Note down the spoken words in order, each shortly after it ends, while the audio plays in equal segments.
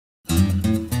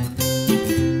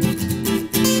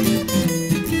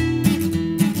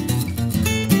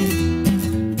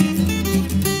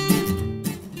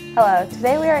Hello,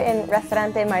 today we are in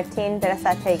Restaurante Martin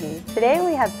Berasategui. Today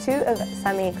we have two of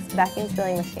Sammic's vacuum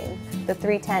sealing machines, the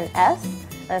 310S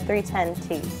and the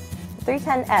 310T. The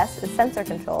 310S is sensor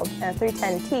controlled and the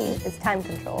 310T is time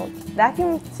controlled.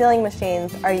 Vacuum sealing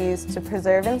machines are used to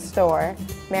preserve and store,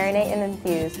 marinate and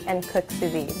infuse, and cook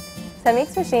sous vide.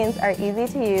 Sammic's machines are easy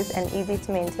to use and easy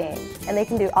to maintain, and they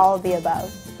can do all of the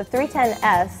above. The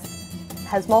 310S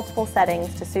has multiple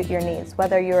settings to suit your needs,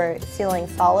 whether you're sealing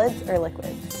solids or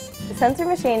liquids. The sensor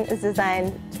machine is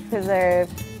designed to preserve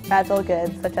fragile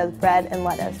goods such as bread and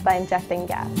lettuce by injecting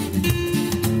gas.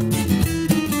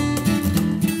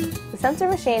 The sensor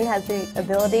machine has the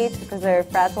ability to preserve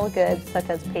fragile goods such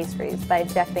as pastries by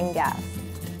injecting gas.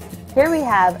 Here we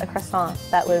have a croissant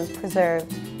that was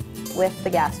preserved with the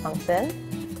gas function,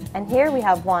 and here we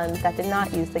have one that did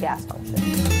not use the gas function.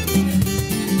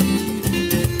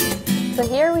 So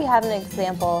here we have an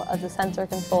example of the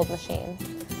sensor-controlled machine.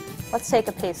 Let's take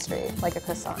a pastry, like a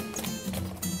croissant.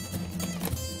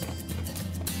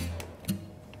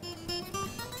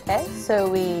 Okay, so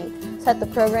we set the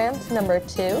program to number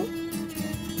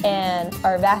 2, and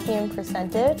our vacuum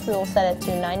percentage, we will set it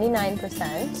to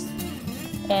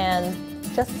 99%, and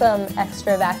just some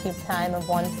extra vacuum time of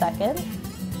 1 second.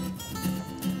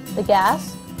 The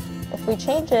gas, if we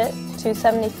change it to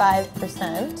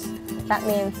 75%, that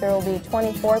means there will be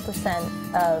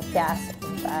 24% of gas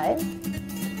inside.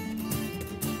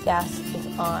 Gas is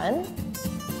on.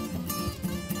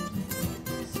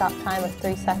 Stop time of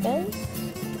 3 seconds.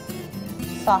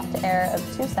 Soft air of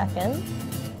 2 seconds.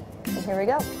 And here we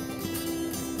go.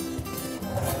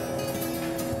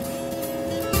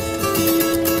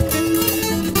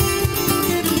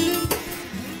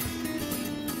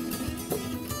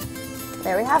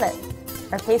 There we have it.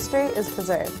 Our pastry is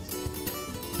preserved.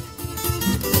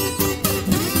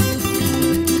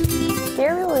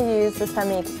 Here we will use the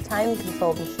Sammic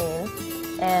time-controlled machine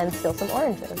and peel some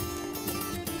oranges.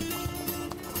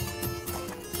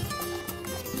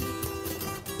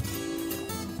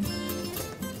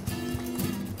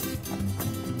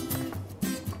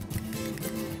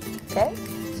 Okay,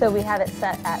 so we have it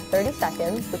set at 30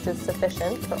 seconds, which is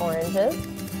sufficient for oranges.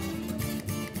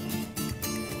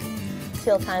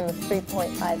 Seal time of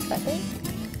 3.5 seconds,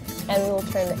 and we will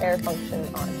turn the air function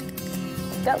on.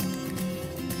 Let's go.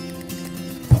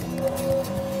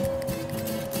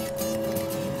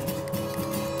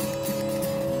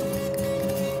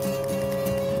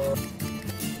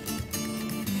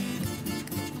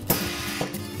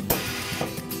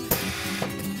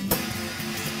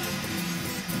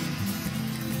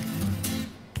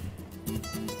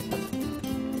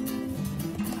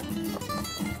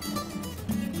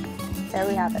 There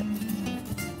we have it.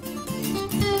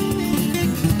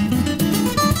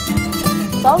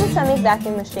 With all the Sammic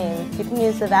vacuum machines, you can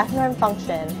use the vacuum arm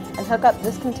function and hook up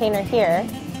this container here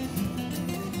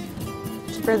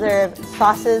to preserve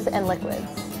sauces and liquids.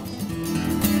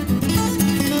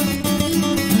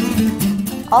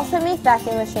 All Sammic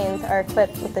vacuum machines are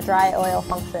equipped with the dry oil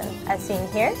function, as seen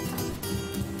here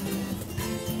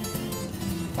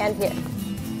and here.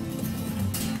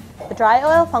 The dry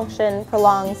oil function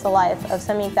prolongs the life of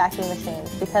Sammic vacuum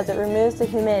machines because it removes the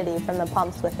humidity from the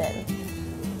pumps within.